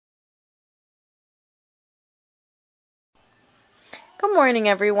Good morning,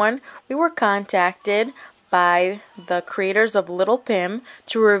 everyone. We were contacted by the creators of Little Pim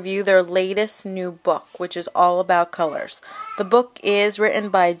to review their latest new book, which is all about colors. The book is written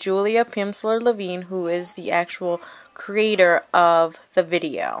by Pimsleur Levine, who is the actual creator of the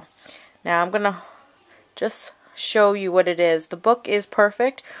video. Now I'm going to just show you what it is. The book is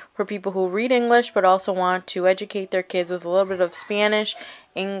perfect for people who read English but also want to educate their kids with a little bit of Spanish,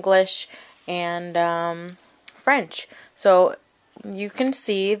 English, and French. So you can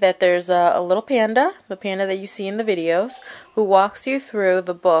see that there's a little panda, the panda that you see in the videos, who walks you through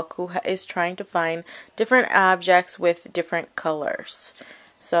the book, who is trying to find different objects with different colors.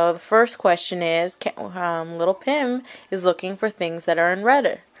 So the first question is, Little Pim is looking for things that are in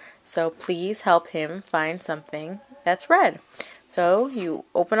red. So please help him find something that's red. So you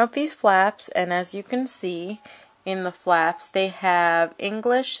open up these flaps, and as you can see in the flaps, they have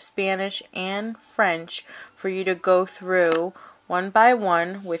English, Spanish, and French for you to go through one by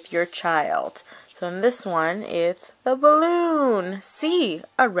one with your child. So in this one, it's the balloon. See,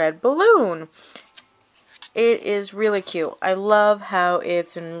 a red balloon. It is really cute. I love how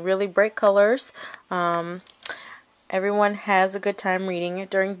it's in really bright colors. Everyone has a good time reading it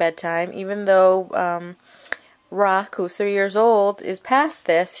during bedtime. Even though Rock, who's 3 years old, is past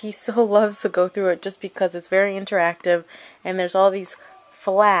this, he still loves to go through it just because it's very interactive, and there's all these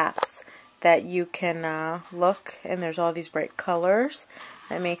flaps that you can look, and there's all these bright colors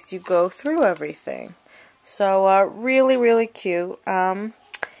that makes you go through everything. So really, really cute. And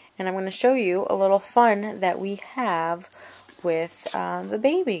I'm going to show you a little fun that we have with the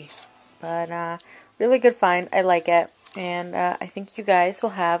baby. But really good find. I like it, and I think you guys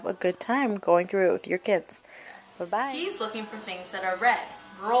will have a good time going through it with your kids. Bye-bye. He's looking for things that are red.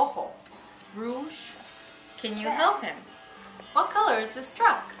 Rojo. Rouge. Can you help him? What color is this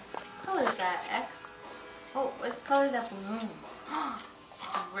truck? What color is that? X? Oh, what color is that balloon?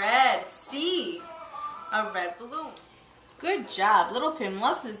 Red. C. A red balloon. Good job. Little Pim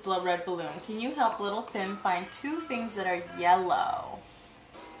loves this little red balloon. Can you help Little Pim find two things that are yellow?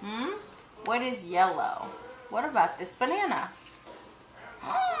 What is yellow? What about this banana?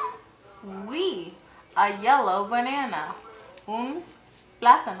 Oui. A yellow banana. Un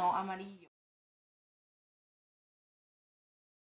plátano amarillo.